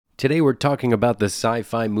Today we're talking about the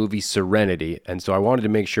sci-fi movie Serenity, and so I wanted to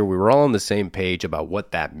make sure we were all on the same page about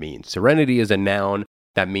what that means. Serenity is a noun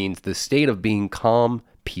that means the state of being calm,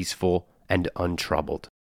 peaceful, and untroubled.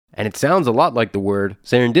 And it sounds a lot like the word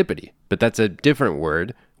serendipity, but that's a different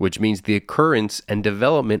word, which means the occurrence and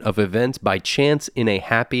development of events by chance in a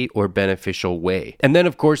happy or beneficial way. And then,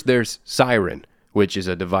 of course, there's siren, which is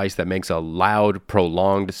a device that makes a loud,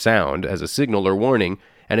 prolonged sound as a signal or warning,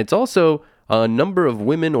 and it's also a number of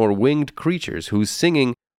women or winged creatures whose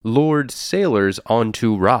singing lured sailors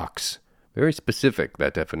onto rocks. Very specific,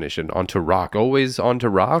 that definition. Onto rock. Always onto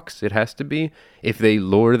rocks, it has to be. If they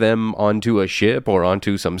lure them onto a ship or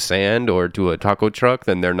onto some sand or to a taco truck,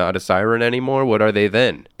 then they're not a siren anymore. What are they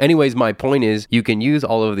then? Anyways, my point is, you can use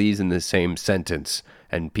all of these in the same sentence,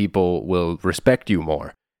 and people will respect you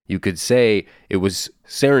more. You could say, it was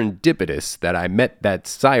serendipitous that I met that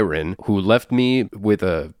siren who left me with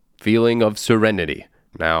a feeling of serenity.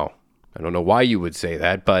 Now, I don't know why you would say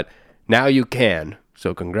that, but now you can.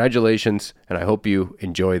 So congratulations, and I hope you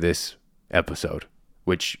enjoy this episode,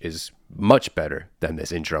 which is much better than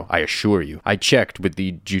this intro, I assure you. I checked with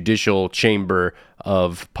the Judicial Chamber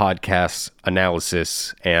of Podcasts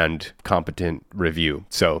Analysis and Competent Review,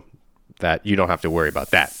 so that you don't have to worry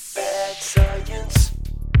about that. Bad science.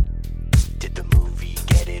 Did the movie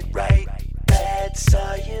get it right? Bad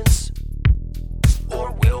science.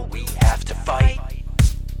 Or will we have to fight?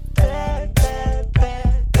 Bad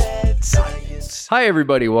science. Hi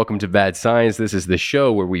everybody, welcome to Bad Science. This is the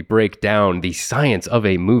show where we break down the science of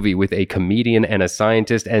a movie with a comedian and a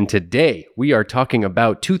scientist, and today we are talking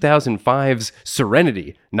about 2005's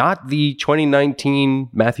Serenity, not the 2019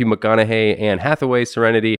 Matthew McConaughey Anne Hathaway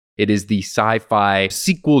Serenity. It is the sci-fi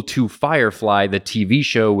sequel to Firefly, the TV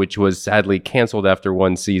show, which was sadly canceled after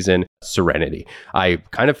one season, Serenity. I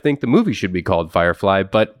kind of think the movie should be called Firefly,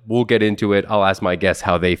 but we'll get into it. I'll ask my guests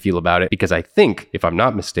how they feel about it, because I think, if I'm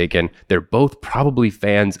not mistaken, they're both probably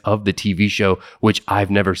fans of the TV show, which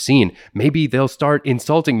I've never seen. Maybe they'll start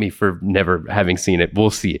insulting me for never having seen it.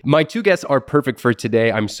 We'll see. My two guests are perfect for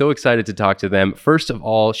today. I'm so excited to talk to them. First of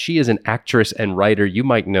all, she is an actress and writer you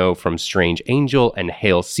might know from Strange Angel and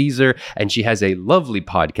Hail Caesar, and she has a lovely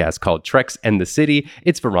podcast called Treks and the City.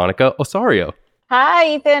 It's Veronica Osorio.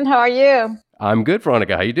 Hi, Ethan. How are you? I'm good,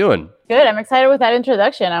 Veronica. How you doing? Good. I'm excited with that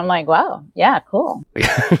introduction. I'm like, wow. Yeah, cool.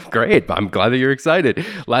 Great. I'm glad that you're excited.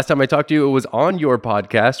 Last time I talked to you, it was on your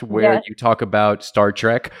podcast where you talk about Star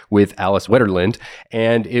Trek with Alice Wetterland,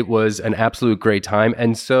 and it was an absolute great time.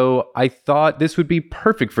 And so I thought this would be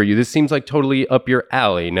perfect for you. This seems like totally up your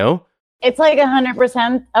alley, no? It's like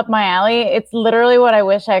 100% up my alley. It's literally what I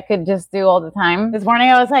wish I could just do all the time. This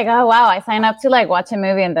morning I was like, oh, wow, I signed up to like watch a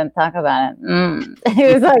movie and then talk about it.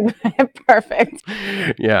 It was like perfect.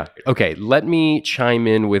 Yeah. Okay. Let me chime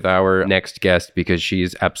in with our next guest because she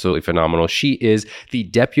is absolutely phenomenal. She is the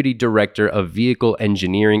Deputy Director of Vehicle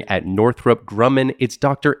Engineering at Northrop Grumman. It's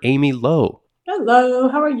Dr. Amy Lowe. Hello,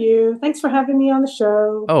 how are you? Thanks for having me on the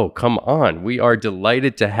show. Oh, come on. We are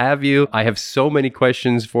delighted to have you. I have so many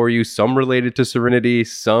questions for you, some related to Serenity,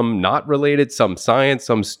 some not related, some science,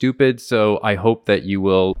 some stupid. So I hope that you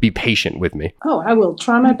will be patient with me. Oh, I will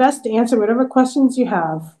try my best to answer whatever questions you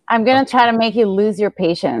have. I'm going to try to make you lose your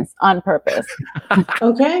patience on purpose.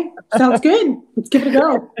 Okay, sounds good. Let's give it a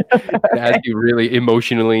go. Ask you really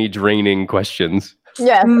emotionally draining questions.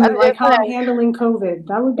 Yes. Like how I'm handling COVID.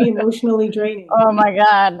 That would be emotionally draining. Oh my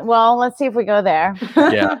God. Well, let's see if we go there.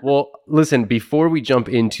 Yeah. Well, listen, before we jump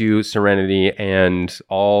into Serenity and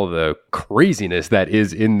all the craziness that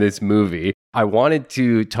is in this movie, I wanted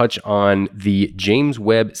to touch on the James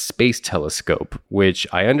Webb Space Telescope, which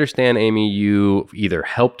I understand, Amy, you either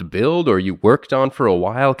helped build or you worked on for a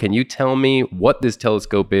while. Can you tell me what this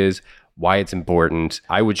telescope is, why it's important?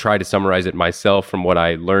 I would try to summarize it myself from what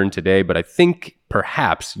I learned today, but I think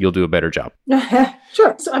perhaps you'll do a better job.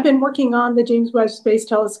 Sure. So I've been working on the James Webb Space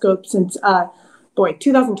Telescope since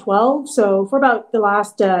 2012. So for about the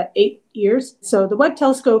last 8 years. So the Webb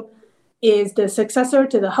Telescope is the successor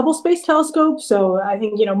to the Hubble Space Telescope. So I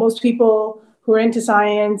think, most people who are into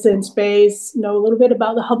science and space know a little bit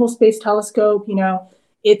about the Hubble Space Telescope.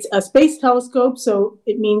 It's a space telescope, so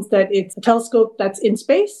it means that it's a telescope that's in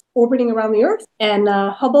space, orbiting around the Earth. And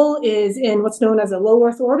Hubble is in what's known as a low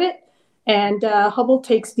Earth orbit. And Hubble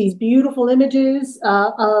takes these beautiful images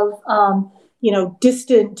of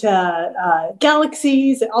distant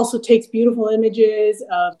galaxies. It also takes beautiful images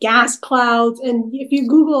of gas clouds. And if you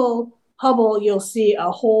Google Hubble, you'll see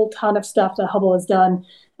a whole ton of stuff that Hubble has done.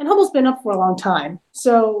 And Hubble's been up for a long time.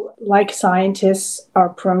 So like scientists are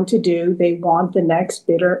prone to do, they want the next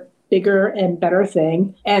bigger and better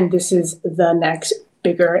thing. And this is the next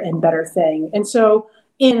bigger and better thing. And so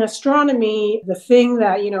in astronomy, the thing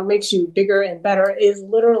that, makes you bigger and better is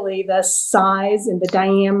literally the size and the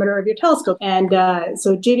diameter of your telescope. And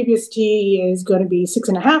so JWST is going to be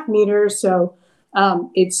 6.5 meters. So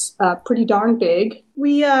it's pretty darn big.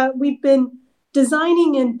 We've been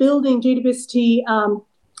designing and building JWST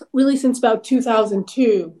really since about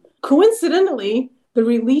 2002. Coincidentally, the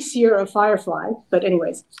release year of Firefly. But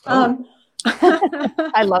anyways. I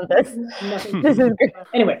love this. This is great.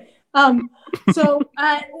 Anyway. So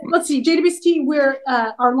let's see, JWST,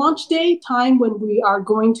 our launch day time when we are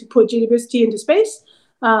going to put JWST into space,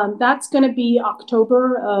 that's going to be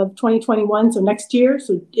October of 2021, so next year,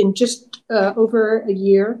 so in just over a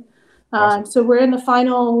year. Awesome. So we're in the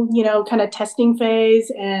final, kind of testing phase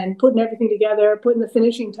and putting everything together, putting the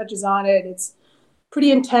finishing touches on it. It's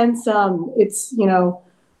pretty intense. It's,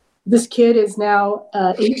 this kid is now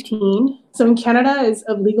 18. So in Canada is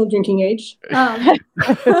of legal drinking age.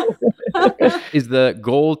 Is the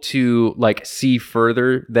goal to see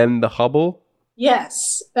further than the Hubble?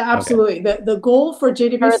 Yes, absolutely. Okay. The goal for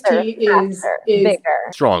JWST is bigger,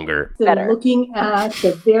 stronger, better. Looking at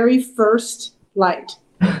the very first light,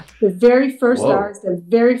 the very first stars, the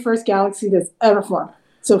very first galaxy that's ever formed.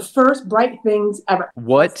 So first bright things ever.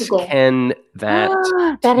 What can that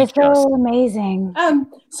that is so amazing.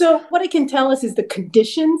 So what it can tell us is the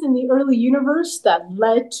conditions in the early universe that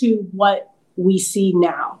led to what we see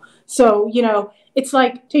now. So, it's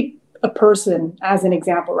like, take a person as an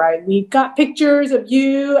example, right? We've got pictures of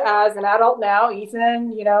you as an adult now,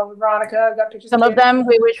 Ethan, Veronica, got pictures Some of them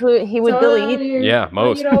we wish he would delete. Yeah,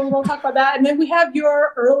 most. We won't talk about that. And then we have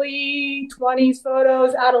your early 20s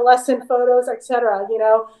photos, adolescent photos, etc.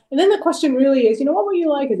 And then the question really is, what were you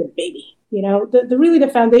like as a baby? The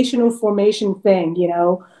foundational formation thing, you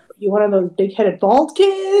one of those big-headed bald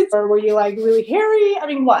kids, or were you really hairy? I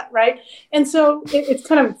mean, what, right? And so it's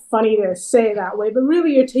kind of funny to say that way, but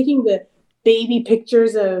really you're taking the baby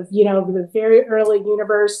pictures of, the very early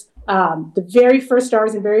universe, the very first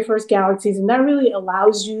stars and very first galaxies, and that really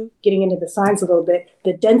allows you, getting into the science a little bit,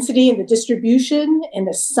 the density and the distribution and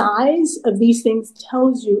the size of these things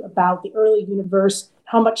tells you about the early universe,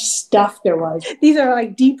 how much stuff there was. These are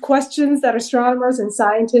deep questions that astronomers and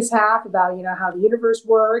scientists have about, how the universe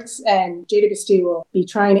works, and JWST will be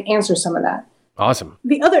trying to answer some of that. Awesome.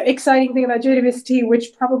 The other exciting thing about JWST,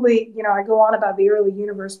 which probably, I go on about the early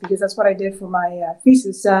universe because that's what I did for my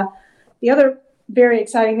thesis. The other very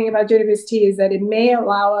exciting thing about JWST is that it may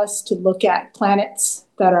allow us to look at planets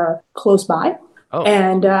that are close by. Oh.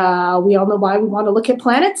 And we all know why we want to look at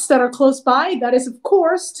planets that are close by. That is, of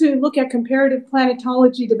course, to look at comparative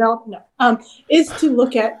planetology development. Is to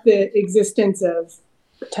look at the existence of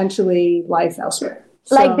potentially life elsewhere.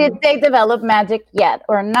 So, did they develop magic yet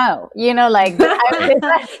or no? The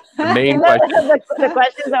main question. The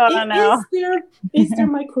questions I want to know. Is there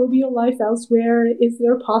microbial life elsewhere? Is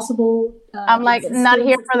there possible? I'm not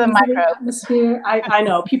here for the microbes. Atmosphere. I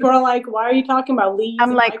know. People are like, why are you talking about leaves?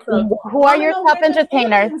 I'm who are your top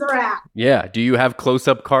entertainers? Yeah. Do you have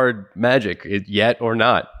close-up card magic yet or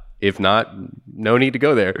not? If not, no need to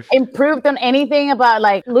go there. Improved on anything about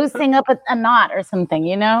loosening up a knot or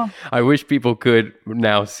something, I wish people could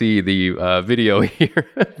now see the video here.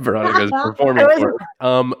 Veronica's performing.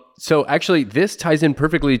 So actually, this ties in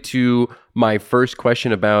perfectly to my first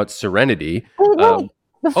question about Serenity.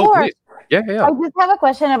 Before. Yeah. I just have a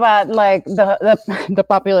question about the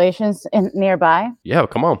populations nearby. Yeah,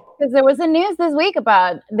 come on. Because there was a news this week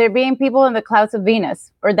about there being people in the clouds of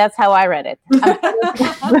Venus, or that's how I read it.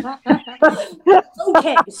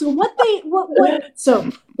 Okay, so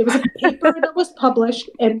there was a paper that was published,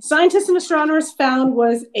 and scientists and astronomers found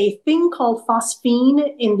was a thing called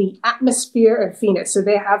phosphine in the atmosphere of Venus. So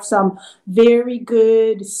they have some very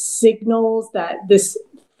good signals that this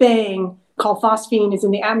thing called phosphine is in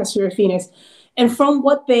the atmosphere of Venus. And from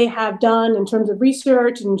what they have done in terms of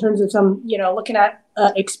research, and in terms of some, looking at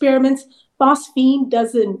experiments, phosphine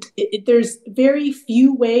there's very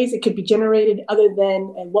few ways it could be generated other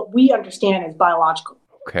than what we understand as biological.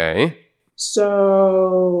 Okay.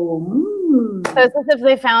 So it's as if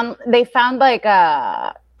they found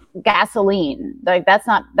gasoline.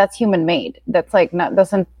 That's human made. That's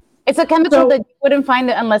doesn't. It's a chemical that you wouldn't find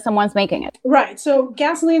it unless someone's making it. Right. So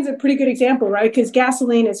gasoline is a pretty good example, right? Because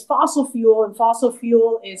gasoline is fossil fuel, and fossil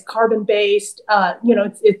fuel is carbon-based.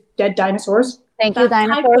 It's dead dinosaurs. Thank you,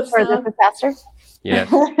 dinosaurs, for this disaster. Yeah.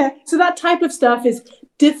 So that type of stuff is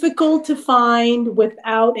difficult to find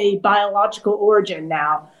without a biological origin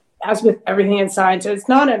now. as with everything in science, it's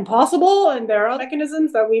not impossible, and there are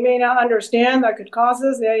mechanisms that we may not understand that could cause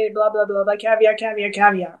this, blah, blah, blah, blah, caveat, caveat,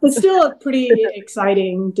 caveat. It's still a pretty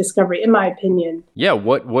exciting discovery, in my opinion. Yeah,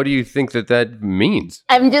 what do you think that means?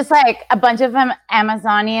 I'm just like a bunch of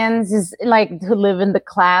Amazonians just like who live in the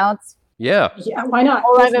clouds. Yeah. Yeah, why not?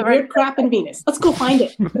 Oh, There's weird crap in Venus. Let's go find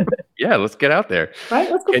it. Yeah, let's get out there.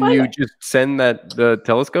 Right? Let's go Can find you it. just send the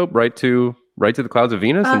telescope right to the clouds of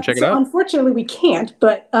Venus and check it out? Unfortunately, we can't.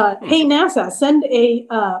 But hey, NASA, send a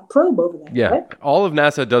probe over there. Yeah, right? all of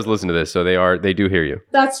NASA does listen to this, so they do hear you.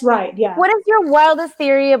 That's right. Yeah. What is your wildest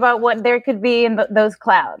theory about what there could be in those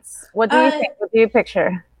clouds? What do you think? What do you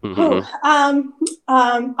picture?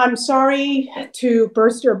 I'm sorry to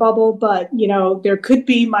burst your bubble, but there could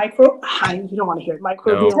be you don't want to hear it.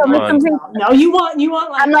 Microbial. No, you want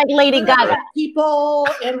like I'm like Lady Gaga. People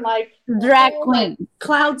in like Drag queen. Like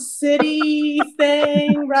Cloud City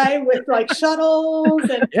thing, right? With like shuttles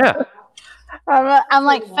and Yeah. I'm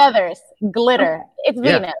like feathers, glitter. It's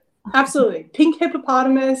Venus. Absolutely. Pink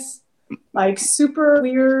hippopotamus. Like super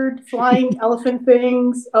weird flying elephant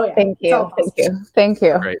things. Oh yeah. Thank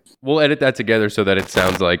you. Great. We'll edit that together so that it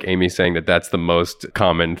sounds like Amy's saying that that's the most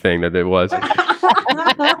common thing that it was. What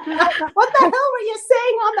the hell were you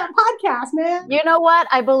saying on that podcast, man? You know what?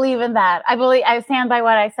 I believe in that. I stand by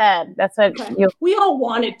what I said. That's what we all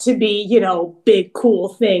want it to be, big, cool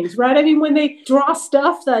things, right? I mean, when they draw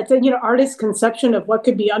stuff that's, artist's conception of what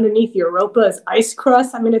could be underneath Europa's ice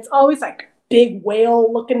crust, I mean, it's always like big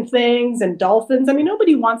whale looking things and dolphins. I mean,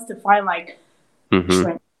 nobody wants to find like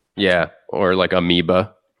shrimp. Yeah, or like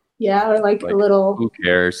amoeba. Yeah, or like a little who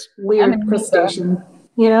cares? Weird crustacean,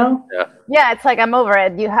 Yeah. Yeah, it's like I'm over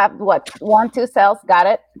it. You have what? 1-2 cells, got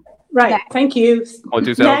it? Right. Next. Thank you.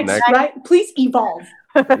 1-2 cells next. Right? Please evolve.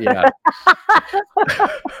 Yeah.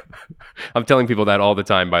 I'm telling people that all the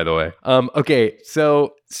time, by the way. Okay,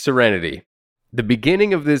 so Serenity. The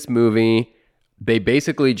beginning of this movie, they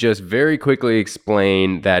basically just very quickly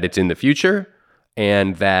explain that it's in the future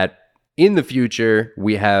and that in the future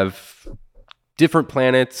we have different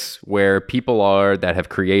planets where people are that have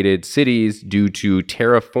created cities due to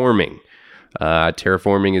terraforming.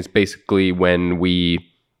 Terraforming is basically when we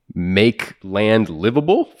make land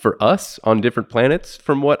livable for us on different planets,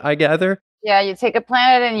 from what I gather. Yeah, you take a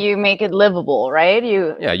planet and you make it livable, right?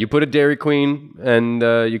 You put a Dairy Queen and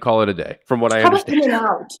you call it a day, from what I understand. In and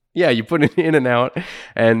out. Yeah, you put it in and out,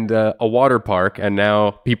 and a water park, and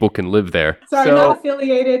now people can live there. Sorry, not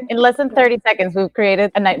affiliated. In less than 30 seconds, we've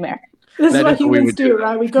created a nightmare. This is what humans do,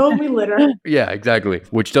 right? We go and we litter. Yeah, exactly.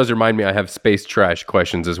 Which does remind me, I have space trash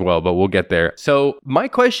questions as well, but we'll get there. So my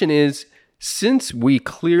question is, since we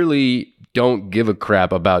clearly don't give a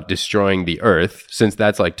crap about destroying the Earth, since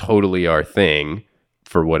that's like totally our thing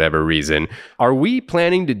for whatever reason, are we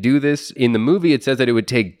planning to do this? In the movie, it says that it would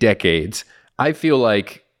take decades. I feel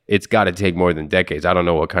like it's got to take more than decades. I don't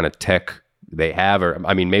know what kind of tech they have, or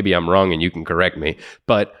I mean, maybe I'm wrong and you can correct me,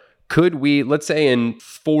 but could we, let's say in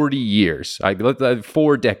 40 years,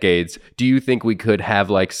 4 decades, do you think we could have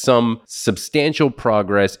like some substantial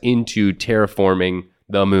progress into terraforming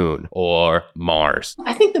the moon or Mars?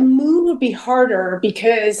 I think the moon would be harder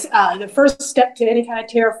because the first step to any kind of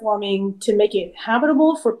terraforming to make it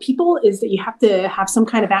habitable for people is that you have to have some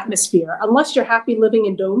kind of atmosphere, unless you're happy living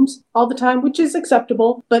in domes all the time, which is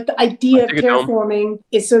acceptable. But the idea of terraforming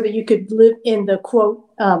is so that you could live in the quote,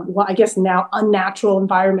 I guess now unnatural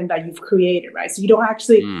environment that you've created, right? So you don't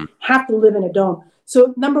actually have to live in a dome.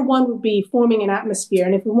 So number one would be forming an atmosphere.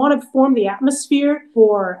 And if we want to form the atmosphere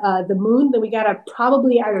for the moon, then we got to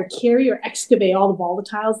probably either carry or excavate all the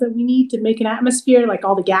volatiles that we need to make an atmosphere, like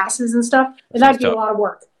all the gases and stuff. And that'd be a lot of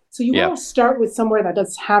work. So you want to start with somewhere that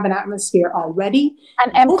does have an atmosphere already.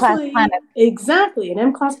 An M-class planet. Exactly, an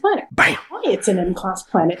M-class planet. Bam. Why it's an M-class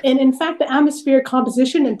planet. And in fact, the atmosphere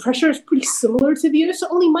composition and pressure is pretty similar to the Earth, so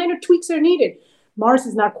only minor tweaks are needed. Mars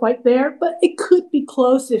is not quite there, but it could be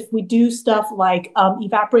close if we do stuff like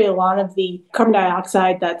evaporate a lot of the carbon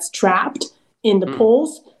dioxide that's trapped in the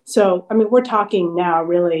poles. So, I mean, we're talking now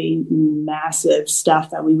really massive stuff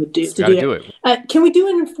that we would do to do it. Can we do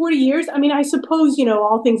it in 40 years? I mean, I suppose,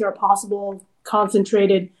 all things are possible,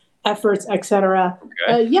 concentrated efforts, etc.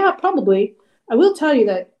 Okay. Yeah, probably. I will tell you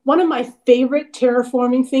that one of my favorite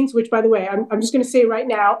terraforming things, which, by the way, I'm just going to say right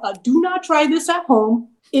now, do not try this at home.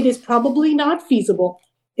 It is probably not feasible,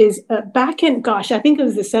 is back in, I think it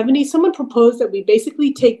was the 70s, someone proposed that we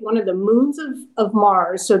basically take one of the moons of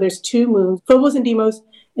Mars, so there's 2 moons, Phobos and Deimos,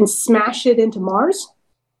 and smash it into Mars.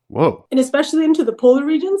 Whoa. And especially into the polar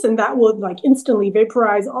regions, and that would like instantly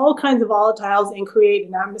vaporize all kinds of volatiles and create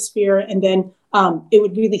an atmosphere, and then it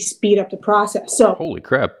would really speed up the process. So holy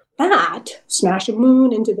crap. that, smash a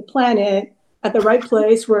moon into the planet at the right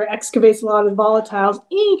place where it excavates a lot of volatiles,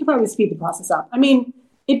 you can probably speed the process up. I mean,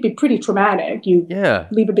 it'd be pretty traumatic. You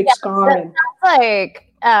leave a big scar. That's like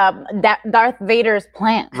Darth Vader's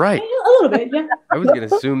plan. Right. A little bit, yeah. I was going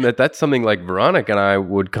to assume that that's something like Veronica and I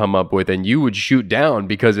would come up with, and you would shoot down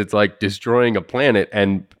because it's like destroying a planet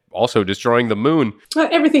and also destroying the moon.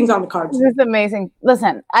 Everything's on the cards. This is amazing.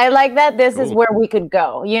 Listen, I like that. This is where we could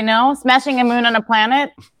go, smashing a moon on a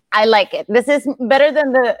planet. I like it. This is better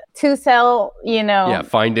than the 2-cell, Yeah,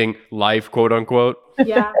 finding life, quote unquote.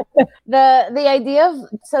 Yeah. The idea of,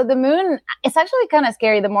 so the moon, it's actually kind of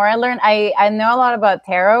scary. The more I learn, I know a lot about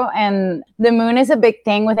tarot, and the moon is a big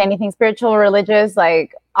thing with anything spiritual, religious.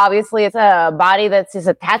 Like, obviously it's a body that's just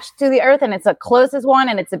attached to the earth, and it's the closest one,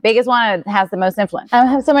 and it's the biggest one, and it has the most influence. I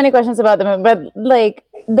have so many questions about the moon, but like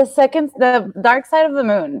the dark side of the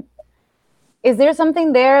moon, is there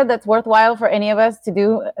something there that's worthwhile for any of us to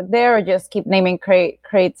do there, or just keep naming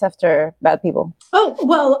crates after bad people? Oh,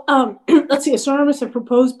 well, let's see. Astronomers have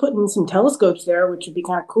proposed putting some telescopes there, which would be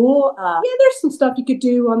kind of cool. There's some stuff you could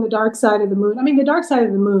do on the dark side of the moon. I mean, the dark side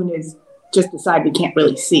of the moon is just the side we can't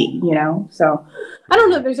really see, So I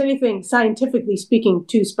don't know if there's anything scientifically speaking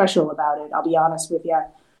too special about it. I'll be honest with you.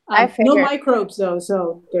 No microbes, though,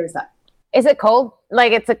 so there's that. Is it cold?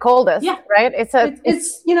 Like, it's the coldest, right? It's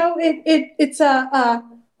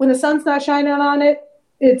when the sun's not shining on it,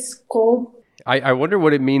 it's cold. I wonder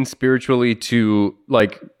what it means spiritually to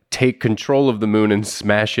like take control of the moon and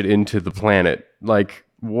smash it into the planet. Like,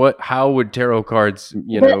 how would tarot cards,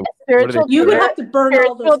 you would have to burn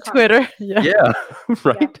all those cards. Twitter. Yeah.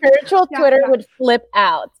 Right. Spiritual Twitter would flip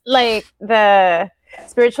out. Like, the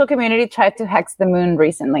spiritual community tried to hex the moon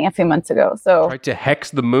recently, a few months ago. So tried to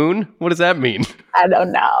hex the moon? What does that mean? I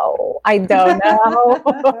don't know.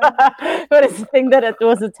 But it's a thing that it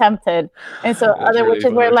was attempted. And so other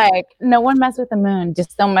witches were like, no one mess with the moon.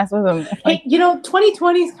 Just don't mess with them. Hey,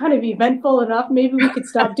 2020 is kind of eventful enough. Maybe we could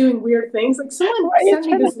stop doing weird things. Like, someone sent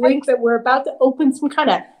me this link that we're about to open some kind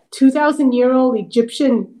of 2,000-year-old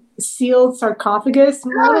Egyptian sealed sarcophagus.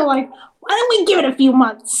 And we're like, why don't we give it a few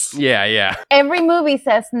months? Yeah. Every movie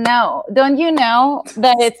says no. Don't you know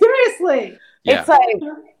that it's... Seriously. It's like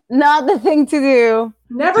not the thing to do.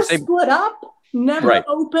 Never split up. Never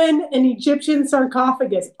open an Egyptian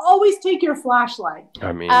sarcophagus. Always take your flashlight.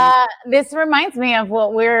 I mean... this reminds me of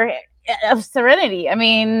of Serenity. I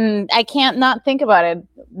mean, I can't not think about it.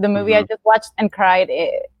 The movie I just watched and cried.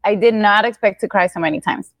 I did not expect to cry so many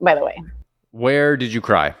times, by the way. Where did you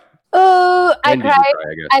cry? Oh, I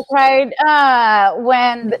cried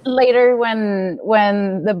when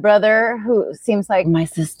the brother, who seems like my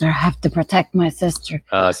sister, have to protect my sister.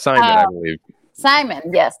 Simon, I believe. Simon,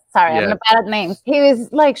 yes. Sorry, I'm bad at names. He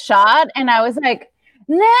was like shot, and I was like,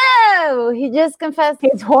 no, he just confessed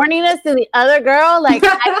his horniness to the other girl. Like,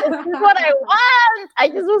 this is what I want. I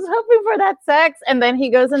just was hoping for that sex. And then he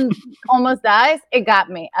goes and almost dies. It got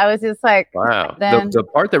me. I was just like, wow. The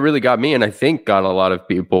part that really got me, and I think got a lot of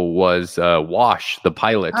people, was Wash, the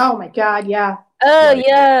pilot. Oh, my God, yeah. Oh,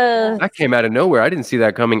 yeah. That came out of nowhere. I didn't see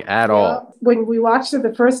that coming at all. When we watched it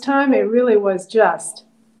the first time, it really was just...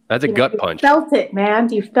 That's a gut punch. You felt it,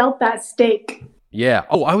 man. You felt that stake. Yeah.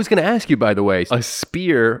 Oh, I was going to ask you, by the way, a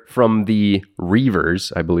spear from the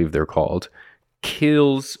Reavers, I believe they're called,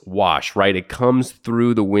 kills Wash, right? It comes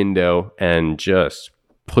through the window and just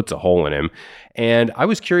puts a hole in him. And I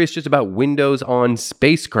was curious just about windows on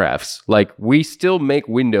spacecrafts. Like, we still make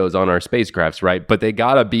windows on our spacecrafts, right? But they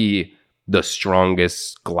got to be the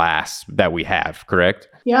strongest glass that we have, correct?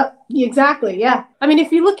 Yep, exactly. Yeah. I mean,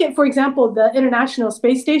 if you look at, for example, the International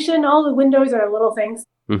Space Station, all the windows are little things.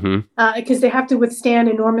 Because they have to withstand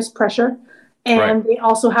enormous pressure, and they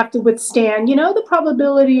also have to withstand, the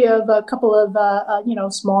probability of a couple of,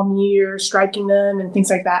 small meteors striking them and things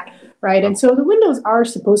like that, right? And so the windows are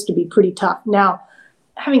supposed to be pretty tough. Now,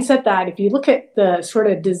 having said that, if you look at the sort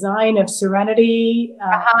of design of Serenity,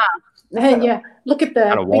 look at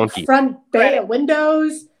the big front bay of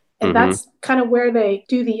windows, and that's kind of where they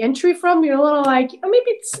do the entry from. You're a little like,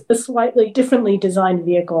 maybe it's a slightly differently designed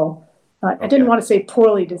vehicle. I didn't want to say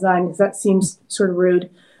poorly designed because that seems sort of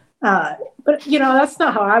rude. But, that's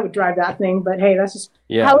not how I would drive that thing. But, hey, that's just...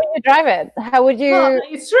 Yeah. How would you drive it? How would you... Well,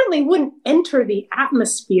 it certainly wouldn't enter the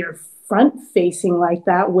atmosphere front-facing like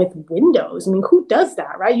that with windows. I mean, who does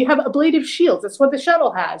that, right? You have ablative shields. That's what the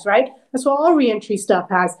shuttle has, right? That's what all reentry stuff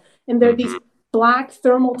has. And there are these black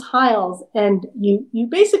thermal tiles, and you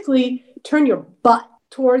basically turn your butt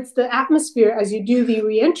towards the atmosphere as you do the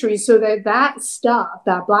reentry, so that stuff,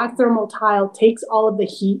 that black thermal tile, takes all of the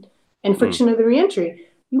heat and friction of the reentry.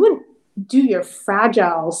 You wouldn't do your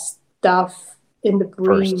fragile stuff in the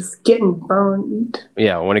breeze, getting burned.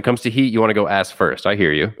 Yeah, when it comes to heat, you want to go ass first. I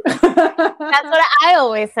hear you. That's what I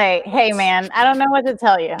always say. Hey, man, I don't know what to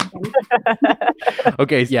tell you.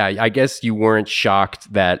 Okay, yeah, I guess you weren't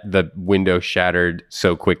shocked that the window shattered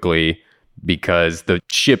so quickly because the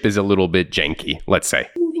ship is a little bit janky, let's say.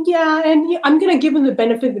 Yeah, and I'm going to give them the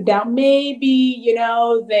benefit of the doubt. Maybe,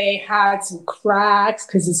 they had some cracks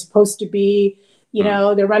because it's supposed to be,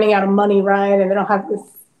 they're running out of money, right? And they don't have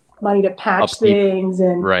money to patch things,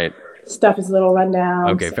 and right. Stuff is a little rundown.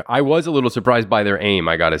 Okay, so I was a little surprised by their aim,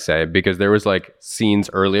 I gotta say, because there was like scenes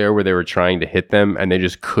earlier where they were trying to hit them and they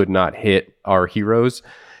just could not hit our heroes.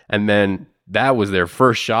 And then that was their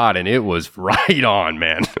first shot and it was right on,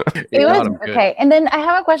 man. It was okay. And then I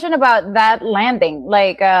have a question about that landing.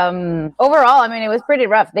 Like overall, I mean, it was pretty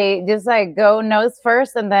rough. They just like go nose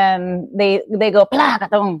first and then they go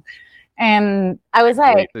plakatum. And I was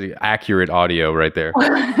like, accurate audio right there.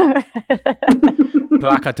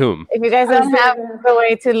 Plakatum. If you guys don't have a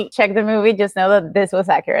way to check the movie, just know that this was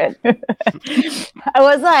accurate. I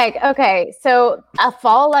was like, okay, so a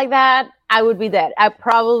fall like that, I would be dead. I'd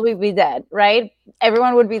probably be dead, right?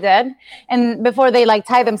 Everyone would be dead. And before they like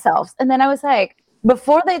tie themselves. And then I was like,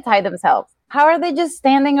 before they tie themselves, how are they just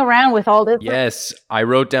standing around with all this? Yes, I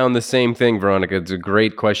wrote down the same thing, Veronica. It's a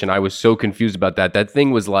great question. I was so confused about that. That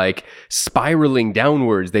thing was like spiraling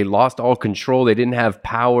downwards. They lost all control. They didn't have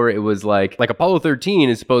power. It was like Apollo 13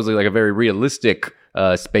 is supposedly like a very realistic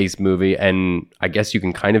space movie. And I guess you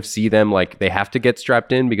can kind of see them like they have to get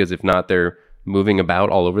strapped in because if not, they're moving about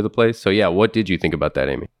all over the place. So yeah, what did you think about that,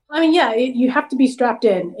 Amy? I mean, yeah, you have to be strapped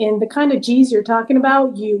in. And the kind of G's you're talking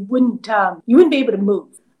about, you wouldn't be able to move.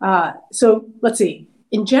 So let's see.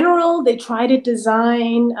 In general, they try to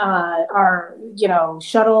design our,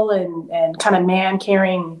 shuttle and kind of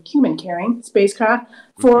human carrying spacecraft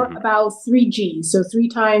for about 3 Gs, so 3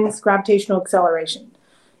 times gravitational acceleration.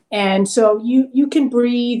 And so you can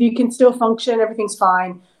breathe, you can still function, everything's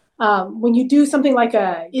fine. When you do something like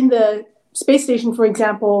in the space station, for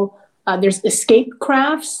example, there's escape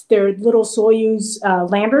crafts. They're little Soyuz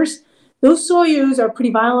landers. Those Soyuz are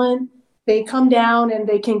pretty violent. They come down and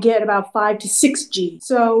they can get about 5 to 6 G.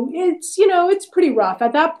 So it's pretty rough.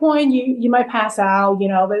 At that point, you might pass out,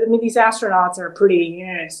 but I mean, these astronauts are pretty,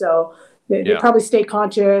 so they probably stay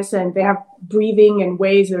conscious and they have breathing and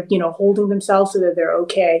ways of, holding themselves so that they're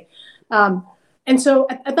okay. And so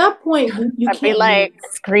at that point, you I'd be like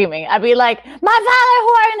screaming. I'd be like, "My Father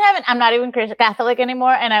who art in heaven." I'm not even Catholic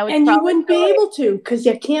anymore, and you wouldn't be able to because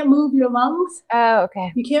you can't move your lungs. Oh,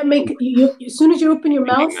 okay. You can't as soon as you open your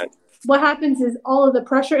mouth. What happens is all of the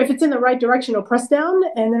pressure, if it's in the right direction, it'll press down,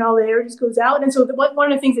 and then all the air just goes out. And so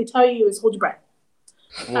one of the things they tell you is hold your breath.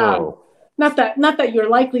 Not that you're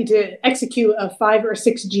likely to execute a 5 or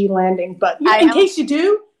 6 G landing, but in case you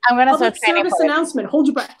do, I'm going to start training service announcement. Hold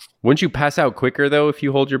your breath. Wouldn't you pass out quicker though if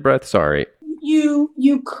you hold your breath? Sorry.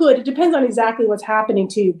 You could. It depends on exactly what's happening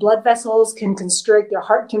to you. Blood vessels can constrict, your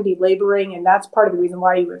heart can be laboring, and that's part of the reason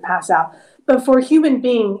why you would pass out. But for a human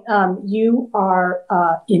being, you are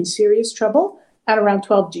in serious trouble at around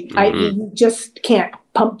 12 G. You just can't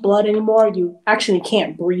pump blood anymore. You actually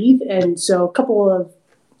can't breathe. And so a couple of,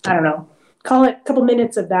 call it a couple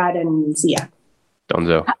minutes of that and see ya.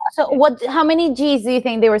 Donzo. So how many Gs do you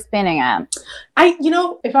think they were spinning at?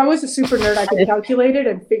 If I was a super nerd, I could calculate it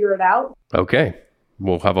and figure it out. Okay.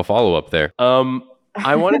 We'll have a follow-up there.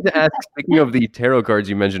 I wanted to ask, speaking of the tarot cards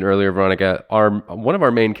you mentioned earlier, Veronica, one of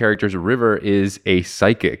our main characters, River, is a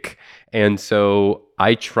psychic. And so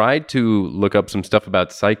I tried to look up some stuff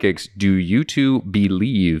about psychics. Do you two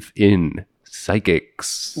believe in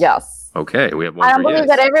psychics? Yes. Okay, we have one. I don't believe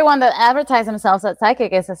that everyone that advertises themselves as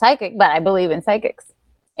psychic is a psychic, but I believe in psychics.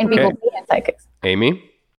 And people believe in psychics. Amy?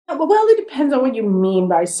 Well, it depends on what you mean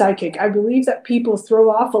by psychic. I believe that people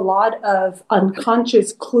throw off a lot of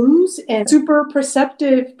unconscious clues, and super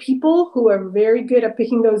perceptive people who are very good at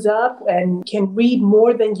picking those up and can read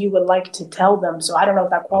more than you would like to tell them. So I don't know if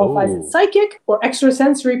that qualifies as psychic or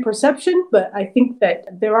extrasensory perception, but I think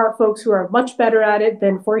that there are folks who are much better at it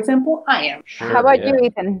than, for example, I am. Sure, how about you,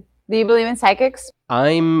 Ethan? Do you believe in psychics?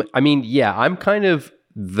 I'm kind of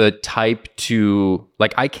the type to,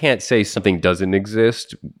 like, I can't say something doesn't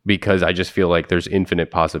exist because I just feel like there's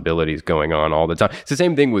infinite possibilities going on all the time. It's the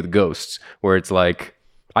same thing with ghosts, where it's like,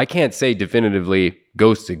 I can't say definitively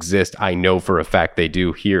ghosts exist. I know for a fact they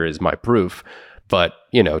do. Here is my proof. But,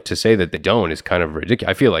 to say that they don't is kind of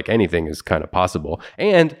ridiculous. I feel like anything is kind of possible.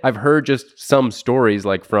 And I've heard just some stories,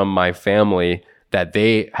 like from my family, that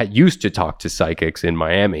they had used to talk to psychics in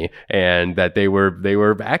Miami and that they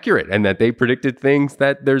were accurate and that they predicted things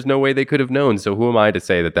that there's no way they could have known. So who am I to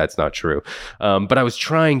say that that's not true? But I was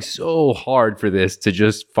trying so hard for this to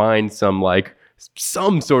just find some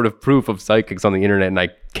sort of proof of psychics on the internet, and I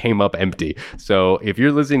came up empty. So if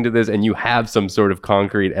you're listening to this and you have some sort of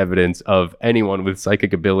concrete evidence of anyone with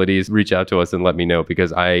psychic abilities, reach out to us and let me know,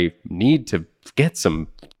 because I need to get some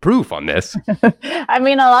proof on this. I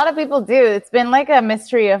mean, a lot of people do. It's been like a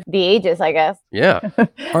mystery of the ages, I guess. Yeah. All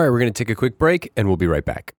right, we're going to take a quick break and we'll be right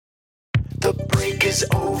back. The break is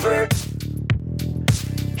over.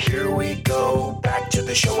 Here we go, back to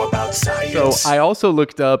the show about science. So I also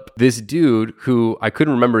looked up this dude who I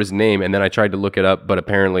couldn't remember his name, and then I tried to look it up, but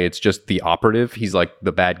apparently it's just the operative. He's like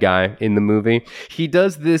the bad guy in the movie. He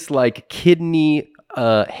does this like kidney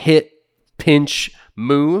hit pinch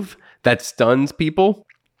move that stuns people.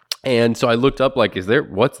 And so I looked up, like,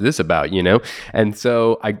 what's this about, you know? And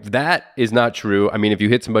so that is not true. I mean, if you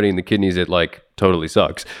hit somebody in the kidneys, it like totally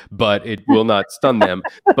sucks, but it will not stun them.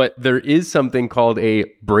 But there is something called a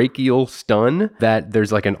brachial stun that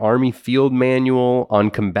there's like an Army field manual on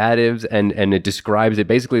combatives, and it describes it.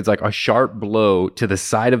 Basically, it's like a sharp blow to the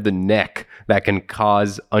side of the neck that can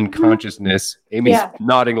cause unconsciousness. Amy's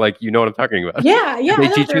nodding like you know what I'm talking about. Yeah, They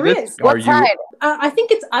teach you this? What side? I think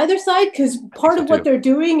it's either side, because part of what they're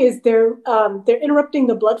doing is they're interrupting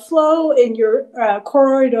the blood flow in your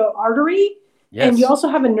choroidal artery. Yes. And you also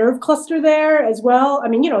have a nerve cluster there as well. I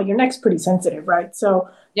mean, your neck's pretty sensitive, right? So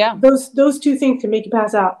those two things can make you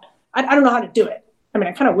pass out. I don't know how to do it. I mean,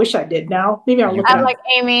 I kind of wish I did now. Maybe I'll look it up. I'm like,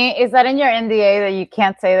 Amy, is that in your NDA that you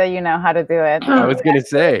can't say that you know how to do it? I was going to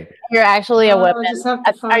say. You're actually a weapon.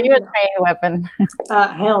 Are you a trained weapon?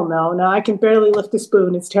 Hell no. No, I can barely lift a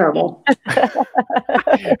spoon. It's terrible.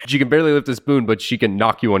 She can barely lift a spoon, but she can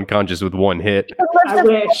knock you unconscious with one hit. I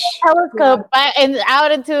wish. Telescope and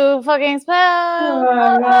out into fucking spell.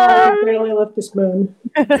 I can barely lift a spoon.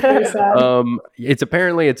 Very sad. It's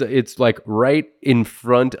apparently it's like right in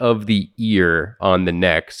front of the ear on the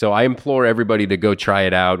neck. So I implore everybody to go try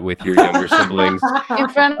it out with your younger siblings. In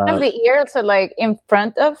front of the ear, so like in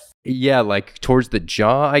front of? Yeah, like towards the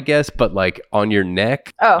jaw, I guess, but like on your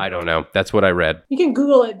neck. Oh. I don't know. That's what I read. You can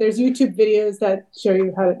Google it. There's YouTube videos that show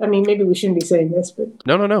you how to, I mean, maybe we shouldn't be saying this, but.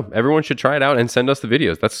 No. Everyone should try it out and send us the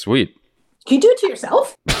videos. That's sweet. Can you do it to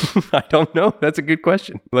yourself? I don't know. That's a good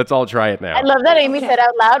question. Let's all try it now. I love that Amy said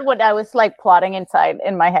out loud what I was like plotting inside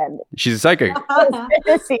in my head. She's a psychic.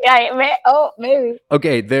 Maybe.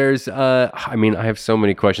 Okay, there's, I have so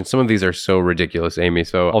many questions. Some of these are so ridiculous, Amy.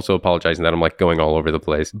 So also apologizing that I'm like going all over the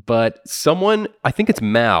place. But someone, I think it's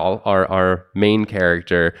Mal, our main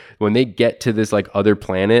character, when they get to this like other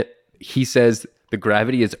planet, he says the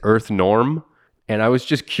gravity is Earth norm. And I was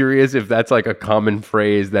just curious if that's like a common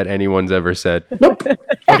phrase that anyone's ever said. Nope.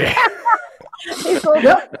 Okay.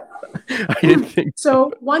 Nope. I didn't think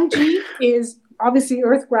so. 1G is obviously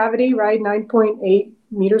Earth gravity, right? 9.8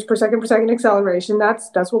 meters per second acceleration.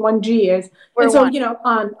 That's what 1G is. And so,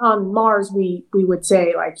 on Mars, we would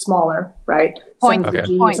say like smaller, right? Point.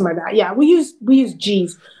 G, something like that. Yeah, we use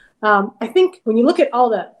Gs. I think when you look at all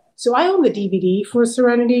the, so I own the DVD for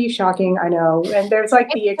Serenity. Shocking, I know. And there's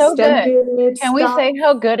like the extended. Can we say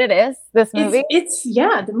how good it is? This movie.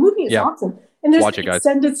 The movie is awesome. And there's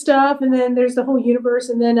extended stuff, and then there's the whole universe.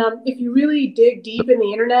 And then if you really dig deep in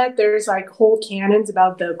the internet, there's like whole canons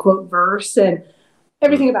about the quote verse and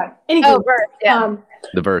everything about it. Anywho, verse, yeah.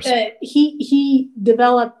 The verse. He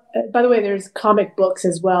developed. By the way, there's comic books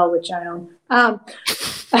as well, which I own.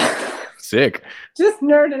 Sick. Just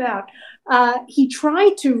nerding out. He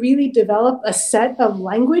tried to really develop a set of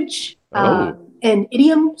language and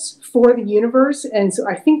idioms for the universe. And so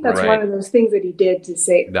I think that's one of those things that he did to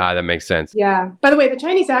say. That makes sense. Yeah. By the way, the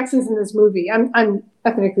Chinese accents in this movie, I'm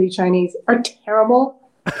ethnically Chinese, are terrible.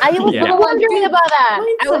 I was wondering about that.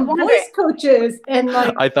 I was voice coaches and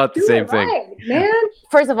like I thought the same thing. Right, man.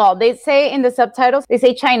 First of all, they say in the subtitles, they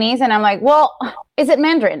say Chinese, and I'm like, well, is it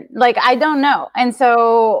Mandarin? Like, I don't know. And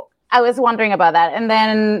so I was wondering about that. And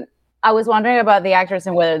then I was wondering about the actors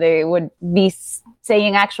and whether they would be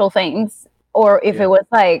saying actual things or if it was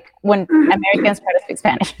like when Americans try to speak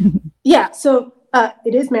Spanish. Yeah, so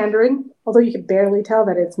it is Mandarin, although you can barely tell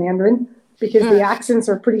that it's Mandarin because the accents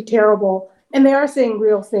are pretty terrible. And they are saying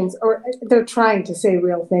real things, or they're trying to say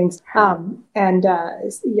real things.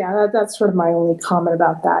 That's sort of my only comment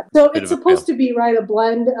about that. So it's supposed to be, a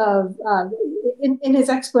blend of, in his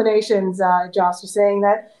explanations, Joss was saying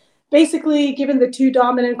that basically, given the two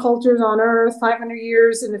dominant cultures on Earth, 500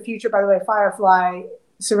 years in the future, by the way, Firefly,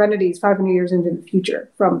 Serenity is 500 years into the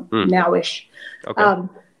future from now-ish. Okay.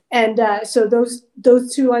 And so those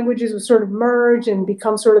two languages would sort of merge and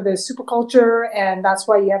become sort of this superculture, and that's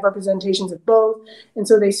why you have representations of both. And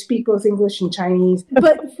so they speak both English and Chinese.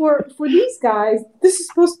 But for these guys, this is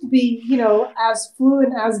supposed to be, as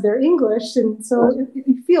fluent as their English, and so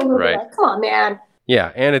you feel a little bit like, come on, man.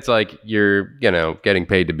 Yeah, and it's like you're, getting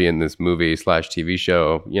paid to be in this movie / TV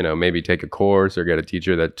show, maybe take a course or get a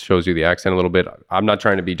teacher that shows you the accent a little bit. I'm not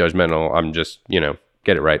trying to be judgmental. I'm just,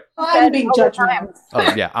 get it right. I'm being judgmental.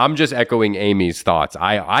 Oh, yeah. I'm just echoing Amy's thoughts.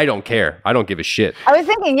 I don't care. I don't give a shit. I was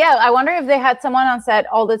thinking, I wonder if they had someone on set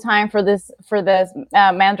all the time for this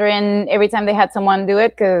Mandarin every time they had someone do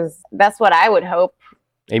it, because that's what I would hope.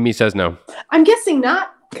 Amy says no. I'm guessing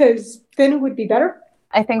not, because then it would be better.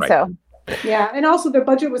 I think so. Yeah, and also their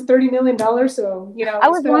budget was $30 million, so I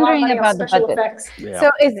was wondering about the budget. Yeah. So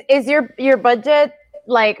is your budget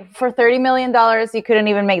like for $30 million? You couldn't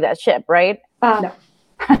even make that ship, right? No.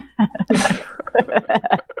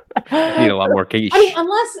 Need a lot more cash. I mean,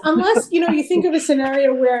 unless you think of a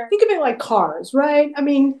scenario where think of it like cars, right? I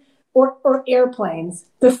mean, or airplanes.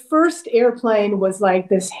 The first airplane was like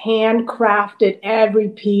this handcrafted every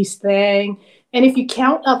piece thing. And if you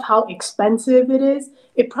count up how expensive it is,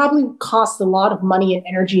 it probably costs a lot of money and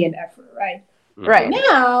energy and effort, right? Right.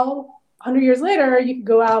 Now, 100 years later, you can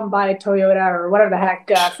go out and buy a Toyota or whatever the heck.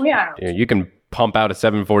 You can pump out a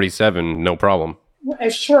 747, no problem.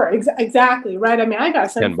 Sure, exactly, right? I mean, I got a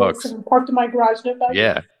 747 parked in my garage.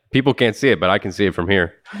 Yeah. People can't see it, but I can see it from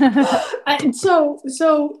here. And so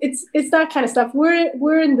it's that kind of stuff.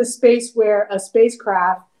 We're in the space where a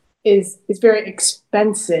spacecraft is very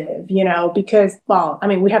expensive, because,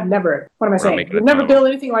 we have never, we've never built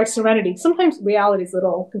anything like Serenity. Sometimes reality is a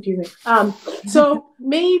little confusing. So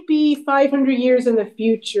maybe 500 years in the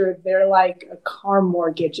future, they're like a car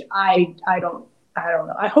mortgage. I don't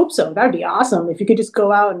know. I hope so. That'd be awesome if you could just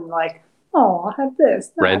go out and like, I'll have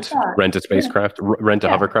this. Rent a spacecraft, rent a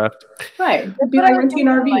hovercraft. Right. It'd be like renting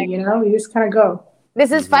an RV, you just kind of go.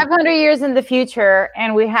 This is 500 years in the future,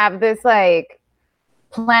 and we have this like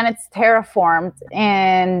planets terraformed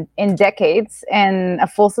in decades and a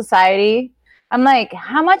full society. I'm like,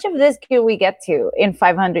 how much of this could we get to in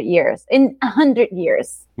 500 years, in 100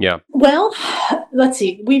 years? Yeah. Well, let's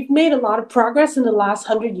see. We've made a lot of progress in the last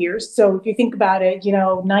 100 years. So if you think about it,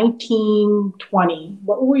 1920,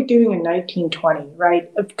 what were we doing in 1920, right?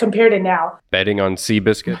 Compared to now. Betting on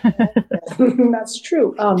Seabiscuit. That's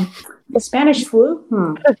true. The Spanish flu.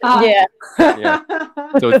 Yeah.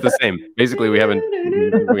 So it's the same. Basically, we haven't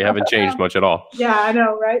changed much at all. Yeah, I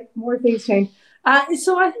know, right? More things change.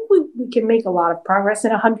 So I think we can make a lot of progress in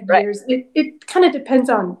 100 years. It kind of depends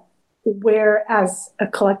on where, as a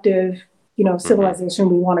collective, civilization,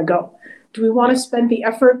 we want to go. Do we want to spend the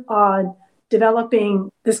effort on developing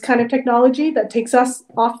this kind of technology that takes us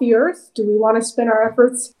off the Earth? Do we want to spend our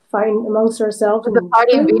efforts fighting amongst ourselves? The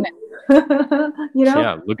party of Venus.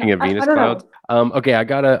 Yeah, looking at Venus clouds. Okay, I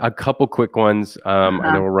got a couple quick ones. I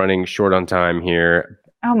know we're running short on time here.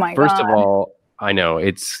 Oh my God. First of all, I know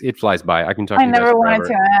it flies by. I can talk to you guys never forever. wanted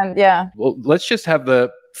to end. Yeah. Well, let's just have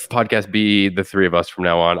the podcast be the three of us from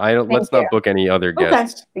now on. Let's not book any other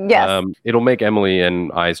guests. Yes. It'll make Emily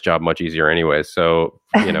and I's job much easier anyway. So,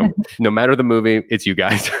 no matter the movie, it's you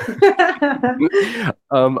guys.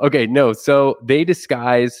 Okay, no. So they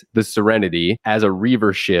disguise the Serenity as a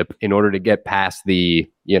Reaver ship in order to get past the,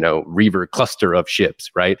 Reaver cluster of ships,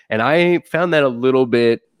 right? And I found that a little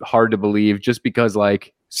bit hard to believe just because,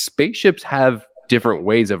 like, spaceships have different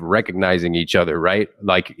ways of recognizing each other, right?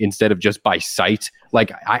 Like instead of just by sight.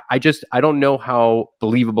 Like I don't know how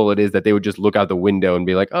believable it is that they would just look out the window and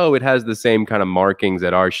be like, oh, it has the same kind of markings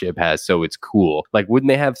that our ship has, so it's cool. Like, wouldn't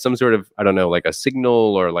they have some sort of, I don't know, like a signal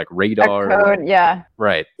or like radar? A code, yeah.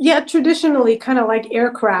 Right. Yeah, traditionally, kind of like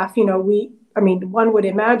aircraft, one would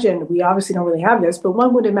imagine, we obviously don't really have this, but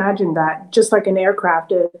one would imagine that just like an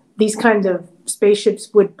aircraft, these kinds of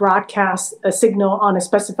spaceships would broadcast a signal on a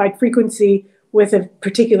specified frequency with a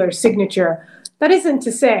particular signature. That isn't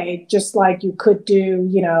to say, just like you could do,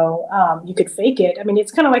 you could fake it. I mean,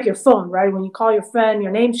 it's kind of like your phone, right? When you call your friend,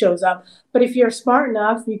 your name shows up. But if you're smart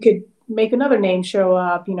enough, you could make another name show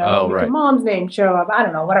up, make your mom's name show up. I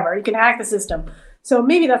don't know, whatever. You can hack the system. So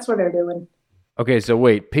maybe that's what they're doing. Okay, so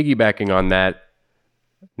wait, piggybacking on that,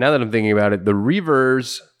 now that I'm thinking about it, the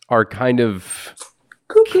Reavers are kind of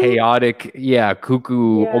chaotic,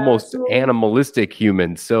 cuckoo, almost animalistic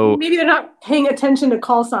humans. So maybe they're not paying attention to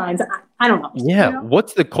call signs. I don't know. Yeah,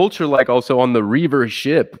 what's the culture like also on the Reaver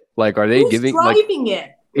ship? Like, are they driving it?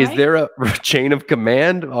 Right? Is there a chain of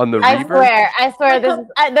command on the Reaver? I swear.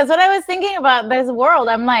 That's what I was thinking about this world.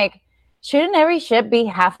 I'm like, shouldn't every ship be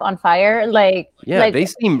half on fire? They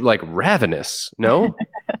seem like ravenous, no?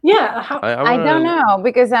 Yeah. I don't know,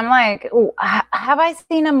 because I'm like, have I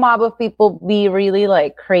seen a mob of people be really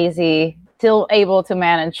like crazy, still able to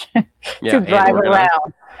manage to drive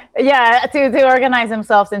around? Yeah, to organize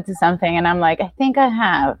themselves into something. And I'm like, I think I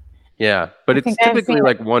have. Yeah, but it's typically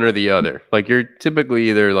like one or the other. Like you're typically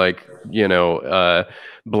either like,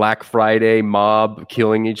 Black Friday mob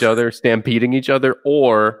killing each other, stampeding each other,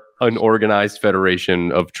 or an organized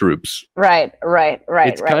federation of troops. Right.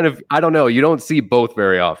 It's kind of, I don't know. You don't see both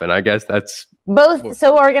very often. I guess that's both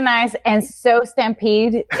so organized and so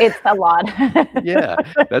stampede. It's a lot. Yeah,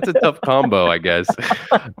 that's a tough combo, I guess.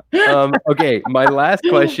 Okay, my last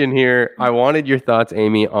question here. I wanted your thoughts,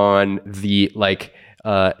 Amy, on the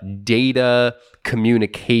data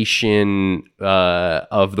communication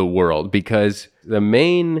of the world, because the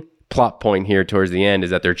main plot point here towards the end is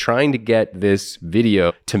that they're trying to get this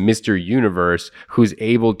video to Mr. Universe, who's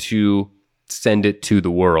able to send it to the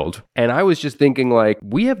world. And I was just thinking, like,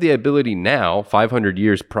 we have the ability now, 500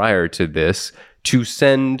 years prior to this, to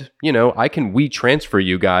send, we transfer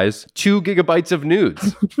you guys 2 gigabytes of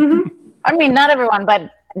nudes. I mean, not everyone, but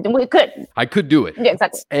we could. I could do it. Yeah,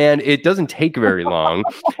 exactly. And it doesn't take very long.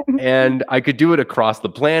 And I could do it across the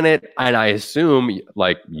planet. And I assume,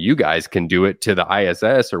 like, you guys can do it to the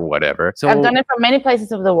ISS or whatever. So I've done it from many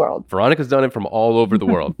places of the world. Veronica's done it from all over the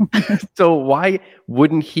world. So why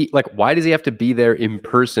wouldn't he, why does he have to be there in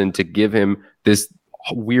person to give him this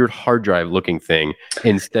weird hard drive looking thing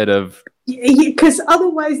instead of... Because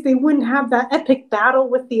otherwise they wouldn't have that epic battle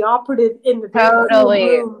with the operative in the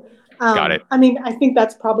room. Got it. I mean, I think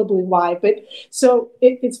that's probably why. But so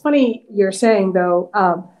it's funny you're saying, though,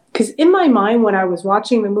 because in my mind, when I was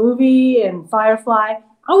watching the movie and Firefly, I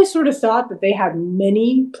always sort of thought that they had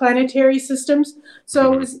many planetary systems.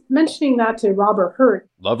 So I was mentioning that to Robert Hurt.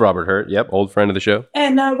 Love Robert Hurt. Yep. Old friend of the show.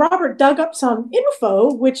 And Robert dug up some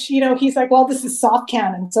info, which, he's like, well, this is soft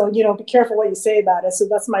canon. So, be careful what you say about it. So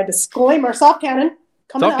that's my disclaimer. Soft canon.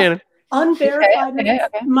 Soft canon. Unverified,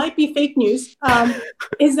 might be fake news,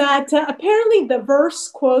 is that apparently the verse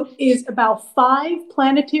quote is about 5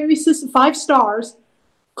 planetary systems, 5 stars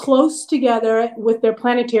close together with their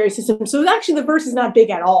planetary system. So actually the verse is not big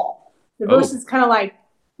at all. The verse is kind of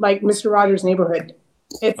like Mr. Rogers' Neighborhood.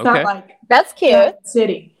 It's not like that's cute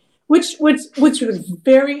city, which was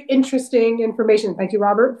very interesting information. Thank you,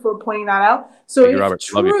 Robert, for pointing that out. So if it's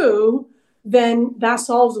true, then that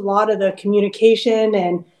solves a lot of the communication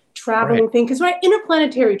and traveling thing, because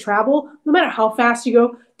interplanetary travel, no matter how fast you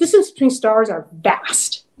go, distance between stars are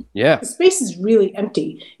vast. Yeah, the space is really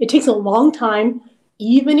empty. It takes a long time,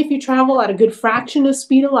 even if you travel at a good fraction of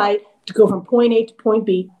speed of light, to go from point A to point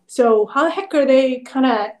B. So how the heck are they kind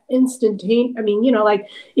of instantaneous? I mean,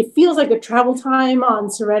 it feels like the travel time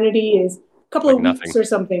on Serenity is couple of weeks or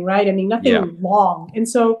something, right? I mean, nothing long. And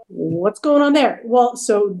so what's going on there? Well,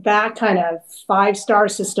 so that kind of 5-star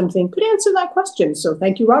system thing could answer that question. So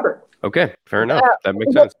thank you, Robert. Okay, fair enough. That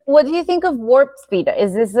makes sense. What do you think of warp speed?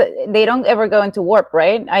 Is this, they don't ever go into warp,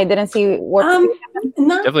 right? I didn't see warp speed.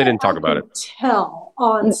 Definitely didn't talk about it. Tell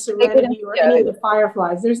on Serenity or any of the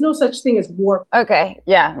Fireflies. There's no such thing as warp. Okay,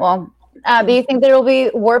 yeah. Well, do you think there will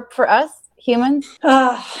be warp for us? Humans?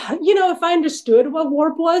 If I understood what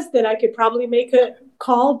warp was, then I could probably make a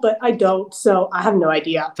call, but I don't, so I have no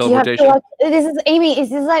idea. Teleportation. This is Amy. Is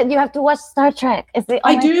this like you have to watch Star Trek?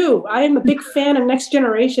 I do. I am a big fan of Next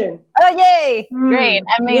Generation. Oh, yay! Great,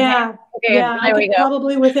 amazing. Yeah, okay, I could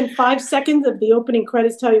probably within 5 seconds of the opening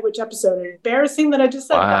credits tell you which episode. It's embarrassing that I just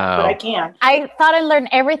said that, but I can. I thought I learned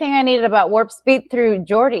everything I needed about warp speed through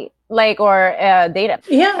Geordi. Or data. I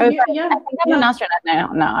think I'm an astronaut now.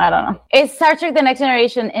 No, I don't know. Is Star Trek The Next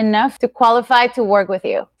Generation enough to qualify to work with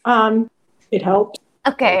you? It helped.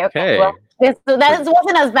 Okay. Well, that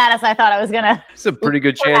wasn't as bad as I thought I was gonna. It's a pretty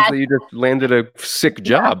good chance that you just landed a sick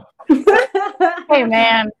job. Hey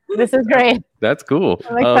man, this is great. That's cool.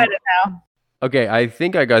 I'm excited now. Okay, I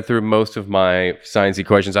think I got through most of my sciencey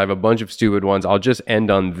questions. I have a bunch of stupid ones. I'll just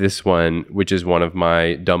end on this one, which is one of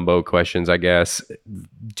my Dumbo questions, I guess.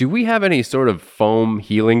 Do we have any sort of foam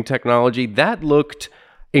healing technology? That looked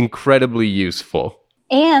incredibly useful.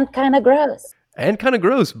 And kind of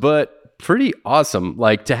gross. But pretty awesome.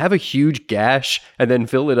 Like, to have a huge gash and then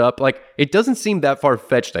fill it up, like, it doesn't seem that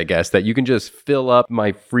far-fetched, I guess, that you can just fill up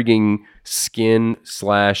my freaking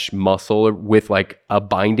skin/muscle with like a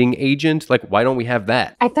binding agent. Like, why don't we have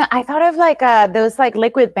that? I thought of like those like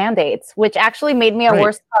liquid band-aids, which actually made me a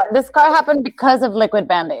worse scar. This scar happened because of liquid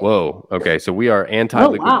band-aids. Whoa. Okay, so we are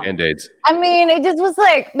anti-liquid band-aids. I mean, it just was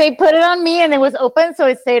like they put it on me and it was open, so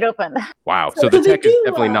it stayed open. Wow. So the tech is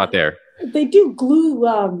definitely not there. They do glue.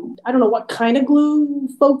 I don't know what kind of glue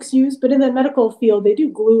folks use, but in the medical field, they do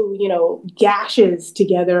glue, gashes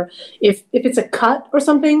together. If it's a cut or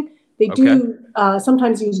something, they do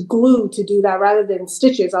sometimes use glue to do that rather than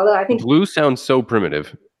stitches. Although I think Glue sounds so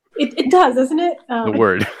primitive. it does, doesn't it? The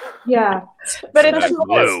word. Yeah. But But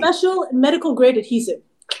it's special medical grade adhesive.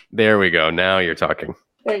 There we go. Now you're talking.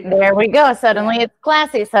 there we go. Suddenly it's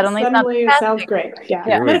classy. Suddenly It sounds great. Yeah.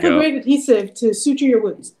 Here we Medical go. grade adhesive to suture your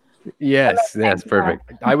wounds. Yes,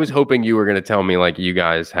 perfect. I was hoping you were going to tell me like you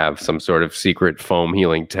guys have some sort of secret foam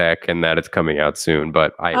healing tech and that it's coming out soon,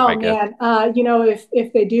 but I guess. Man.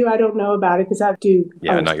 If they do, I don't know about it because I do.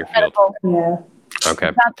 Yeah, not your field. Yeah. Okay.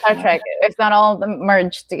 It's not Star Trek. It's not all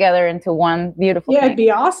merged together into one beautiful Yeah, thing. it'd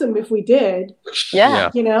be awesome if we did.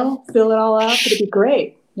 Yeah. Fill it all up. It'd be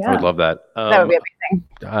great. Yeah. I would love that. That would be amazing.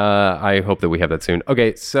 I hope that we have that soon.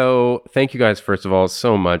 Okay, so thank you guys, first of all,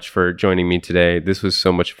 so much for joining me today. This was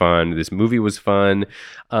so much fun. This movie was fun.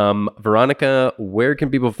 Veronica, where can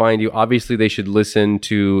people find you? Obviously, they should listen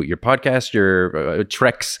to your podcast, your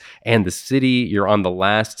Treks and the City. You're on the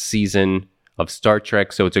last season of Star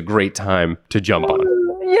Trek, so it's a great time to jump on.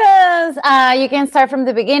 Yes, you can start from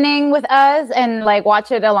the beginning with us and like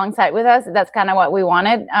watch it alongside with us. That's kind of what we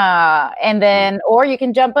wanted. And then, or you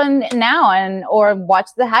can jump on now or watch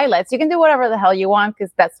the highlights. You can do whatever the hell you want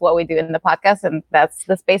because that's what we do in the podcast, and that's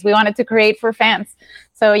the space we wanted to create for fans.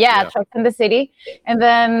 So Treks in the City. And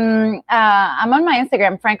then I'm on my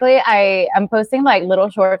Instagram. Frankly, I'm posting like little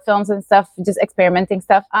short films and stuff, just experimenting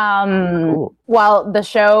stuff. Cool. While the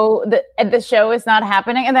show is not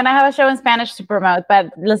happening. And then I have a show in Spanish to promote.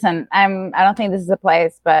 But listen, I don't think this is a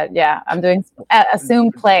place, but yeah, I'm doing a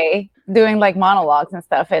Zoom play, doing like monologues and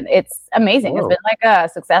stuff. And it's amazing. Whoa. It's been like a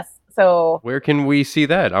success. So Where can we see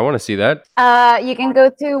that? I want to see that. you can go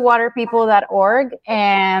to waterpeople.org,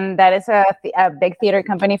 and that is a big theater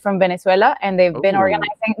company from Venezuela, and they've been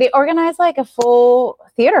they organized like a full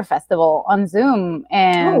theater festival on Zoom,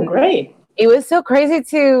 and Great. it was so crazy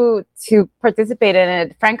to participate in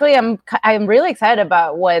it. Frankly, I'm really excited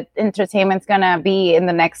about what entertainment's gonna be in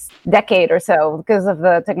the next decade or so because of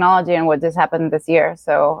the technology and what just happened this year.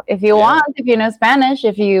 So if you know Spanish,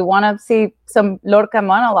 if you want to see some Lorca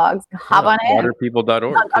monologues, hop on it. Waterpeople.org.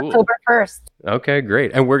 On Cool. October 1st. Okay,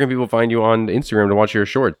 great. And where can people find you on Instagram to watch your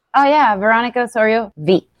short? Oh yeah, Veronica Osorio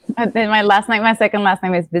V. And then my second last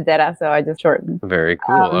name is Videra, so I just shortened. Very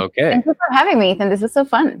cool. Okay. Thank you for having me, Ethan. This was so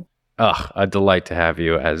fun. A delight to have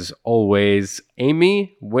you as always.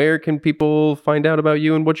 Amy, where can people find out about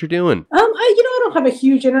you and what you're doing? I don't have a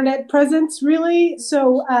huge internet presence really.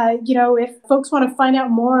 So, if folks want to find out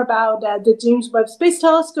more about the James Webb Space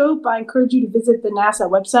Telescope, I encourage you to visit the NASA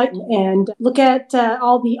website and look at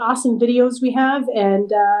all the awesome videos we have,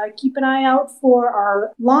 and keep an eye out for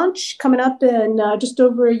our launch coming up in just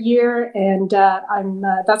over a year. And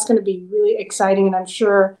that's going to be really exciting, and I'm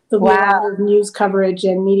sure there'll be a lot of news coverage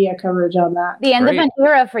and media coverage on that. The end of an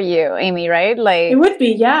era for you, Amy, right? Like it would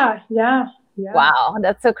be, yeah. Wow,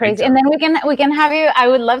 that's so crazy. And then we can have you. I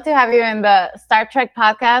would love to have you in the Star Trek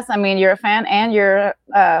podcast. I mean, you're a fan, and you're.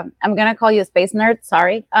 I'm gonna call you a space nerd.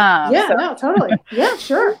 Sorry. No, totally. Yeah,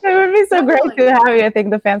 sure. It would be so great to have you. I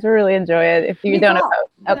think the fans will really enjoy it. If you don't know.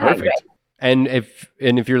 Okay, Perfect. great. And if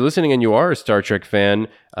you're listening and you are a Star Trek fan,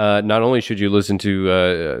 not only should you listen to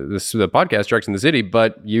the podcast Treks in the City,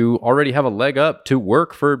 but you already have a leg up to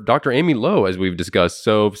work for Dr. Amy Lowe, as we've discussed.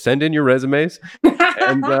 So send in your resumes,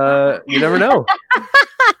 and you never know.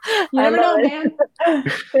 You never know, man.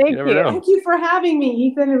 Thank you. Thank you for having me,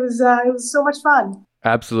 Ethan. It was so much fun.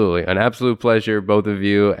 Absolutely, an absolute pleasure, both of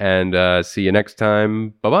you, and see you next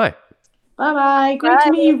time. Bye-bye. Bye-bye. Great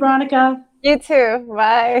to meet you, Veronica. You too.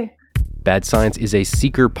 Bye. Bad Science is a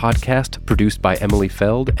Seeker podcast produced by Emily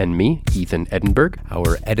Feld and me, Ethan Edinburgh.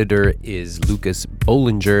 Our editor is Lucas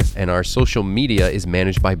Bollinger, and our social media is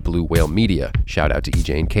managed by Blue Whale Media. Shout out to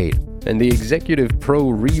EJ and Kate. And the executive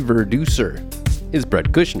pro-reverducer is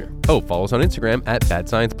Brett Kushner. Oh, follow us on Instagram at Bad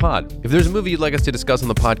Science Pod. If there's a movie you'd like us to discuss on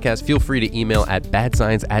the podcast, feel free to email at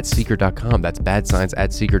badscience@seeker.com. That's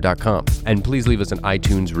badscience@seeker.com. And please leave us an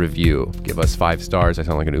iTunes review. Give us 5 stars. I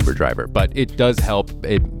sound like an Uber driver, but it does help.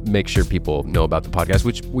 It makes sure people know about the podcast,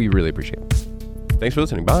 which we really appreciate. Thanks for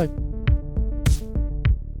listening. Bye.